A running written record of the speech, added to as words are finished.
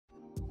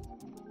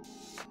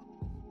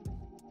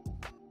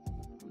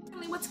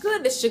what's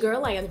good? This is your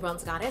girl, I am the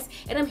Bronze Goddess,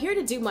 and I'm here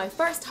to do my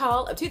first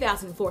haul of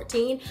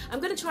 2014. I'm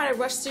going to try to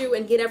rush through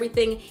and get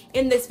everything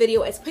in this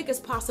video as quick as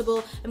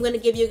possible. I'm going to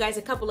give you guys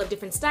a couple of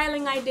different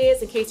styling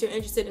ideas in case you're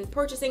interested in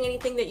purchasing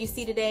anything that you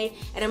see today,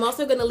 and I'm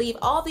also going to leave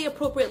all the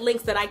appropriate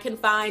links that I can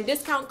find,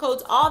 discount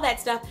codes, all that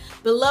stuff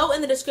below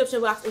in the description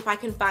box if I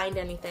can find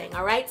anything,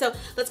 alright? So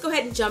let's go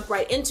ahead and jump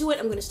right into it.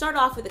 I'm going to start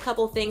off with a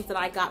couple of things that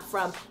I got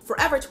from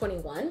Forever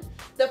 21.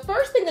 The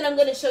first thing that I'm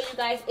going to show you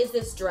guys is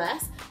this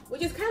dress,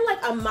 which is kind of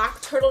like a mock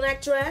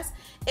turtleneck dress,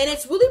 and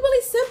it's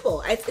really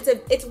simple.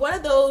 It's one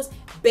of those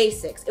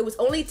basics. It was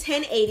only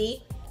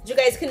 $10.80. You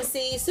guys can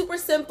see, super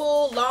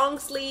simple, long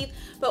sleeve.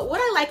 But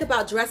what I like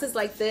about dresses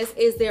like this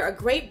is they're a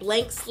great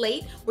blank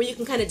slate where you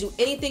can kind of do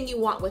anything you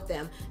want with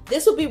them.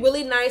 This would be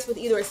really nice with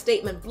either a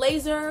statement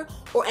blazer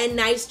or a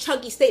nice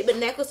chunky statement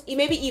necklace,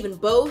 maybe even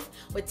both,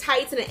 with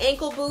tights and an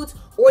ankle boots,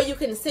 or you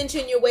can cinch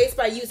in your waist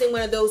by using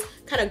one of those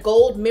kind of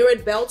gold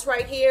mirrored belts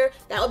right here.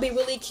 That would be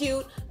really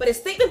cute. But a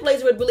statement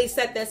blazer would really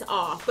set this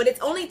off. But it's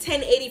only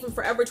 $10.80 from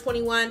Forever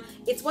 21.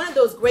 It's one of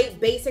those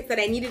great basics that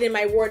I needed in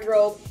my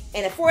wardrobe,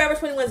 and Forever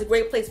 21 is a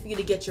great place for you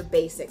to get your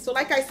basics. So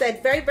like I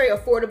said, very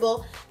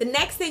affordable. The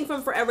next thing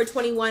from Forever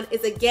 21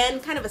 is again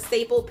kind of a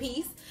staple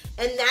piece,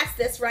 and that's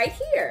this right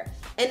here.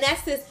 And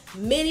that's this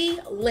midi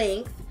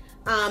length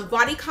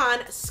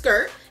bodycon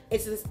skirt.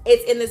 It's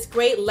in this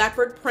great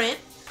leopard print.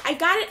 I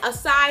got it a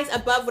size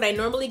above what I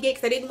normally get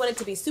because I didn't want it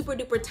to be super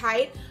duper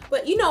tight.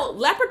 But you know,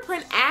 leopard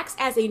print acts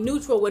as a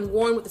neutral when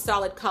worn with a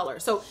solid color.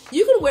 So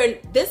you can wear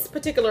this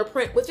particular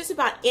print with just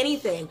about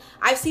anything.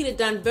 I've seen it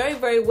done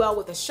very well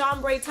with a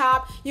chambray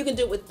top. You can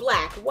do it with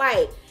black,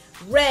 white,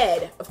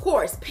 red, of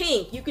course,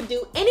 pink. You can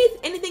do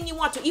anything you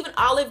want to, even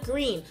olive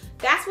green.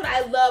 That's what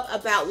I love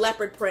about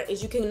leopard print,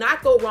 is you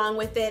cannot go wrong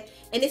with it.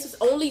 And this was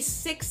only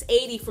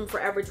 $6.80 from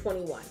Forever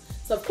 21.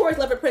 So of course,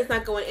 leopard print's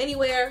not going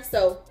anywhere.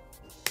 So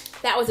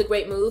that was a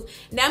great move.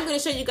 Now I'm going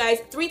to show you guys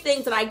 3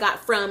 things that I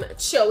got from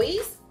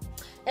Choies.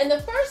 And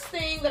the first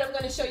thing that I'm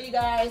going to show you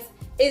guys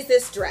is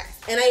this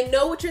dress. And I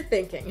know what you're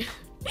thinking.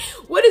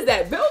 What is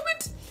that,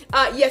 velvet?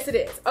 Yes, it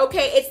is.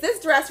 Okay, it's this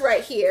dress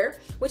right here,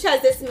 which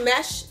has this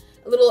mesh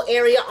little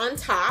area on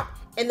top,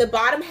 and the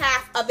bottom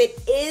half of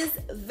it is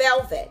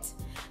velvet.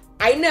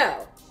 I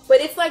know. But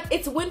it's like,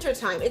 it's winter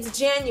time, it's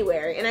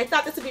January, and I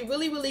thought this would be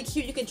really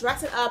cute. You can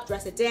dress it up,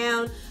 dress it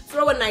down,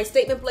 throw a nice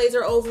statement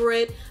blazer over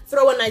it,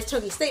 throw a nice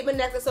chunky statement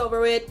necklace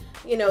over it,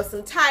 you know,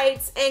 some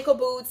tights, ankle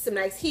boots, some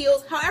nice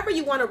heels, however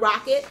you want to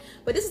rock it.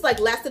 But this is like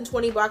less than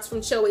 20 bucks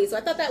from Choies, so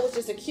I thought that was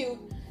just a cute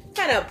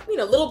kind of, you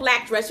know, little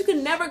black dress. You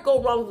can never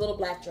go wrong with a little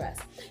black dress.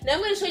 Now I'm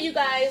going to show you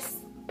guys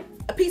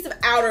a piece of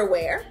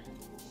outerwear,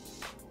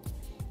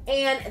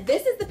 and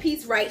this is the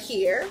piece right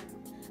here.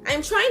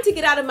 I'm trying to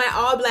get out of my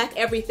all black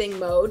everything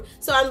mode,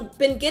 so I've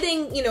been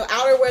getting, you know,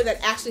 outerwear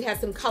that actually has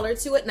some color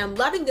to it, and I'm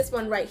loving this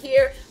one right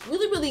here.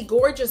 Really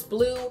gorgeous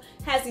blue,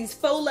 has these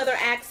faux leather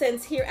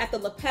accents here at the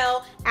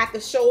lapel, at the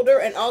shoulder,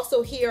 and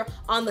also here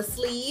on the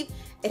sleeve.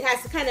 It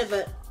has kind of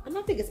a, I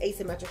don't think it's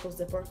asymmetrical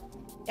zipper.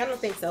 I don't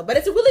think so, but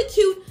it's a really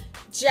cute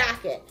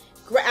jacket.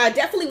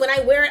 Definitely when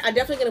I wear it, I'm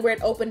definitely gonna wear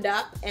it opened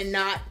up and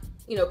not,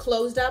 you know,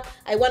 closed up.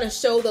 I want to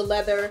show the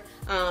leather,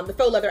 the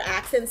faux leather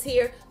accents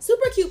here.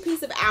 Super cute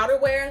piece of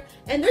outerwear,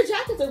 and their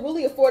jackets are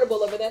really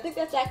affordable over there. I think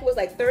that jacket was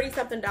like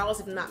 $30-something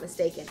if I'm not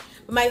mistaken.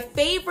 But my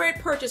favorite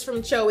purchase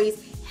from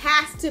Choies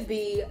has to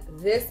be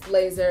this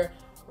blazer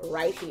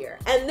right here,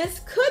 and this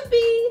could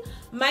be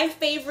my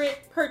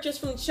favorite purchase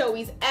from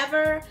Choies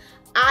ever.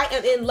 I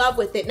am in love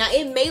with it. Now,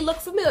 it may look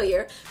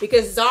familiar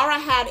because Zara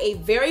had a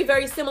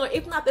very similar,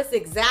 if not this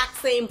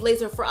exact same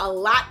blazer for a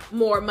lot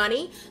more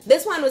money.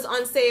 This one was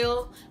on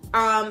sale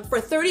for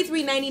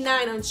 $33.99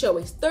 on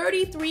Choies.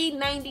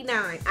 $33.99.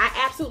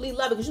 I absolutely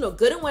love it because you know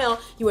good and well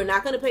you are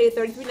not going to pay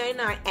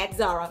 $33.99 at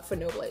Zara for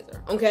no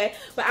blazer, okay?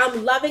 But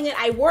I'm loving it.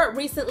 I wore it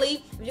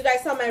recently. If you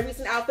guys saw my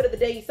recent outfit of the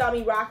day, you saw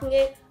me rocking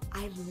it.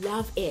 I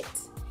love it.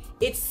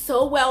 It's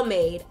so well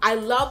made. I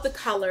love the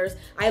colors.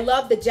 I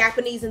love the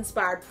Japanese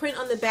inspired print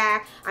on the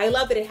back. I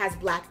love that it has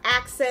black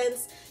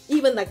accents,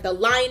 even like the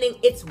lining.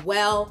 It's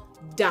well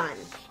done.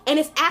 And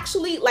it's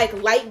actually like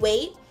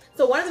lightweight.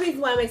 So one of the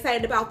reasons why I'm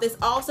excited about this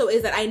also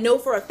is that I know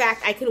for a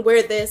fact I can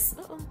wear this.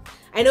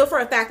 I know for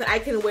a fact that I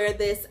can wear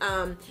this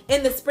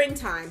in the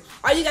springtime.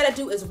 All you gotta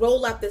do is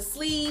roll up the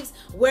sleeves,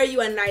 wear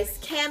you a nice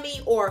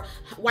cami or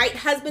white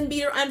husband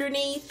beater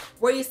underneath,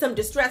 wear you some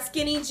distressed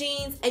skinny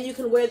jeans, and you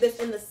can wear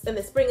this in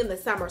the spring and the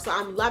summer. So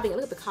I'm loving it.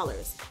 Look at the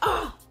colors.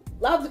 Oh,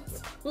 love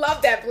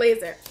that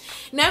blazer.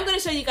 Now I'm gonna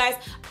show you guys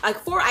like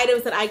 4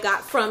 items that I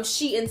got from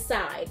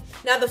Sheinside.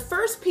 Now the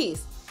first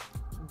piece,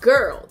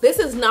 girl, this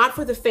is not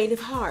for the faint of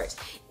heart.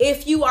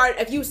 If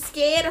you're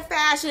scared of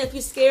fashion, if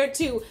you're scared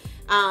to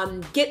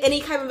get any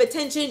kind of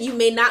attention, you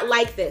may not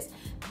like this.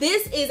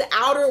 This is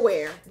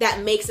outerwear that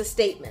makes a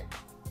statement.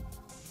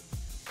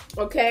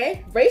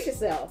 Okay, brace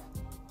yourself.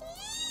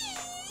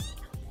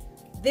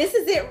 This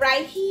is it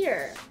right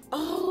here.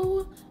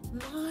 Oh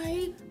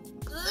my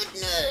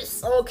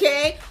goodness.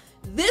 Okay,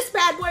 this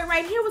bad boy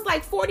right here was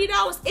like $40,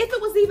 if it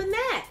was even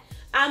that.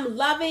 I'm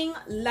loving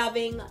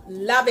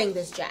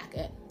this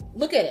jacket.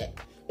 Look at it.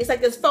 It's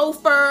like this faux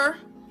fur,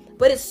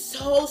 but it's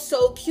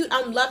so cute.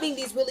 I'm loving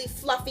these really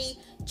fluffy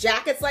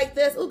jackets like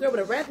this. Oh, girl with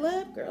a red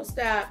lip, girl,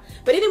 stop.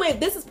 But anyway,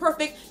 this is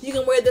perfect. You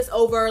can wear this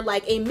over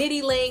like a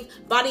midi length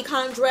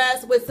bodycon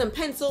dress with some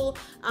pencil,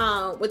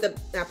 with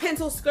a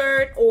pencil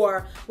skirt,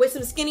 or with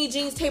some skinny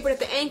jeans tapered at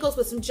the ankles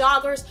with some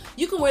joggers.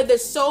 You can wear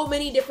this so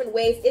many different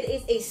ways. It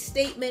is a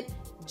statement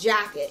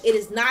jacket. It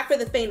is not for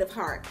the faint of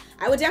heart.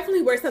 I would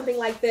definitely wear something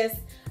like this,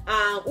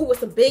 with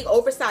some big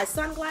oversized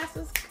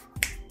sunglasses.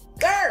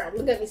 Girl,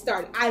 look at me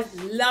started. I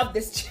love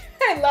this.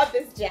 I love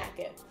this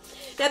jacket.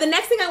 Now, the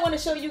next thing I want to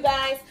show you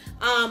guys,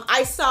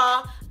 I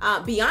saw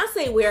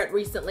Beyonce wear it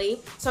recently,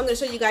 so I'm going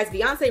to show you guys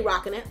Beyonce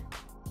rocking it.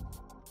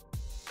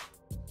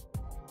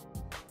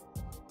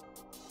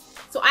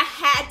 So I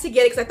had to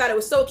get it because I thought it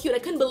was so cute. I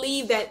couldn't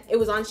believe that it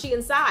was on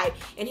Sheinside.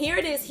 And here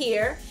it is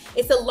here.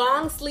 It's a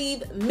long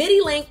sleeve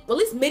midi length, well,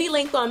 at least midi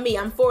length on me.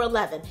 I'm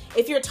 4'11".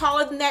 If you're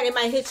taller than that, it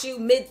might hit you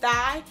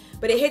mid-thigh,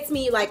 but it hits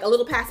me like a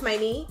little past my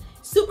knee.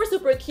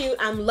 Super cute.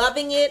 I'm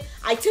loving it.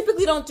 I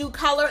typically don't do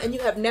color, and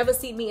you have never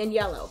seen me in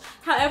yellow.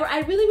 However,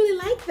 I really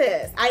like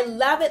this. I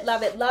love it,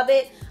 love it, love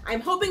it.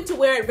 I'm hoping to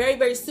wear it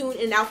very soon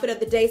in an outfit of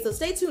the day, so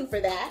stay tuned for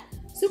that.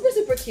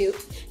 Super cute.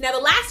 Now, the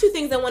last two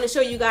things I want to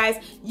show you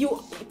guys,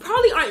 you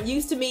probably aren't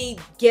used to me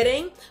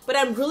getting, but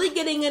I'm really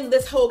getting in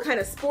this whole kind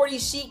of sporty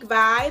chic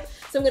vibe.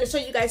 So I'm going to show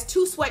you guys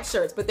two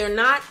sweatshirts, but they're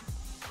not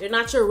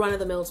your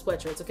run-of-the-mill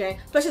sweatshirts, okay?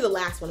 Especially the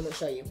last one I'm going to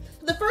show you.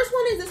 The first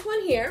one is this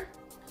one here,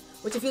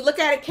 which if you look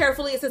at it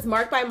carefully, it says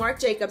Marc by Marc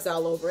Jacobs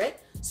all over it.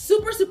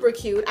 Super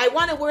cute. I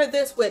want to wear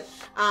this with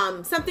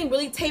something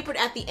really tapered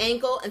at the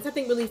ankle and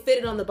something really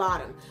fitted on the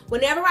bottom.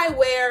 Whenever I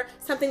wear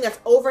something that's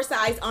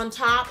oversized on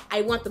top,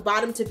 I want the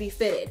bottom to be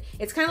fitted.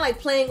 It's kind of like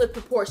playing with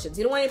proportions.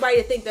 You don't want anybody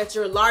to think that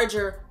you're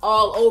larger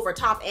all over,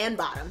 top and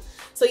bottom.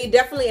 So you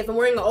definitely, if I'm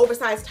wearing an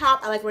oversized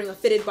top, I like wearing a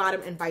fitted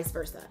bottom and vice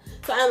versa.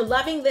 So I'm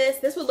loving this.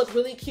 This would look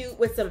really cute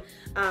with some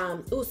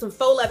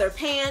faux leather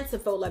pants,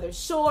 some faux leather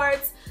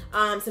shorts,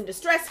 some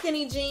distressed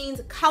skinny jeans,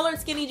 colored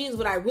skinny jeans.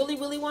 What I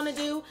really want to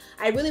do,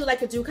 I really would like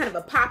to do kind of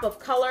a pop of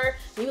color.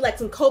 Maybe like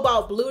some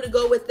cobalt blue to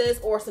go with this,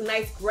 or some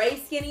nice gray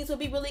skinnies would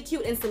be really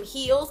cute, and some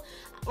heels,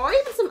 or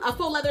even a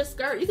faux leather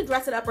skirt. You can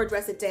dress it up or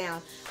dress it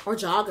down, or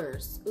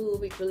joggers. Ooh,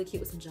 it'd be really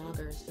cute with some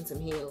joggers and some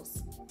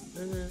heels.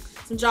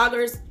 Some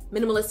joggers,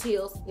 minimalist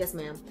heels. Yes,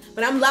 ma'am.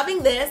 But I'm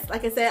loving this,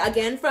 like I said,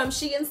 again from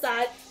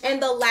Sheinside.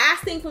 And the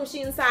last thing from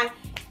Sheinside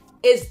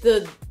is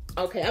the,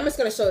 okay, I'm just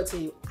gonna show it to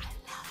you. I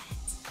love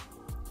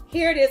it.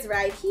 Here it is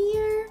right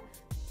here.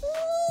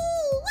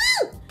 Ooh,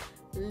 woo!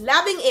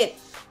 Loving it.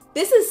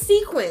 This is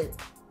sequins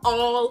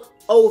all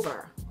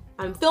over.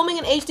 I'm filming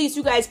in HD so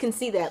you guys can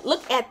see that.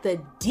 Look at the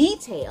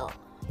detail.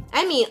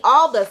 I mean,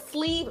 all the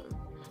sleeve,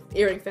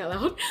 earring fell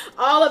out,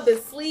 all of the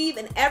sleeve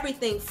and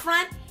everything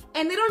front.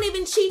 And they don't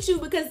even cheat you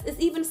because it's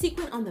even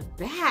sequin on the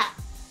back.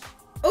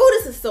 Oh,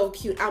 this is so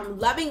cute. I'm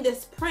loving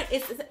this print.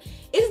 It's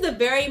the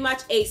very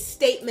much a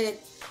statement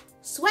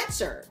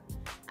sweatshirt.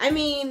 I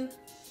mean,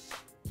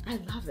 I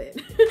love it.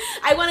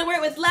 I want to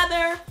wear it with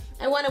leather.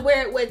 I want to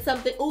wear it with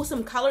something. Oh,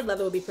 some colored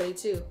leather would be pretty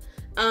too.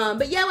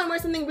 But yeah, I want to wear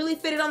something really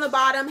fitted on the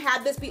bottom,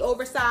 have this be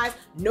oversized.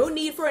 No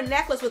need for a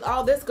necklace with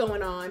all this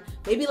going on.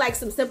 Maybe like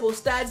some simple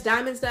studs,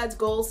 diamond studs,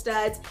 gold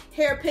studs,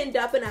 hair pinned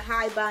up in a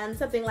high bun,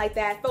 something like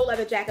that. Faux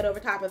leather jacket over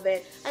top of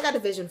it. I got a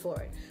vision for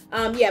it.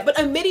 Yeah, but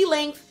a midi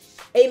length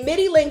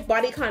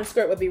bodycon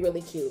skirt would be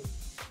really cute.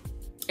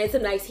 And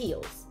some nice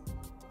heels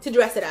to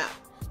dress it up.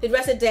 To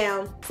dress it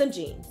down, some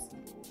jeans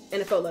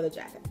and a faux leather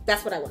jacket.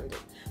 That's what I want to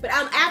do. But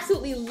I'm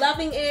absolutely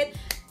loving it.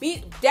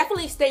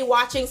 Definitely stay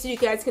watching so you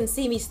guys can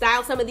see me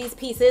style some of these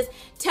pieces.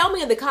 Tell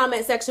me in the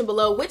comment section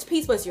below which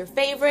piece was your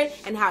favorite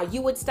and how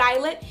you would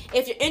style it.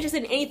 If you're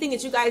interested in anything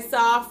that you guys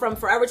saw from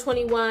Forever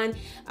 21,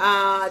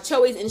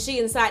 Choies and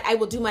Sheinside, I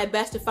will do my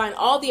best to find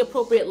all the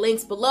appropriate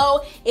links below.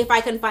 If I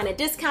can find a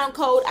discount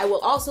code, I will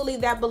also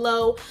leave that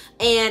below.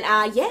 And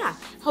yeah,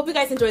 hope you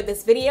guys enjoyed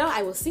this video.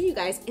 I will see you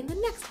guys in the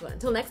next one.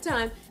 Until next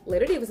time,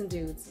 later divas and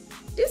dudes.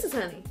 Deuces,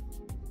 honey.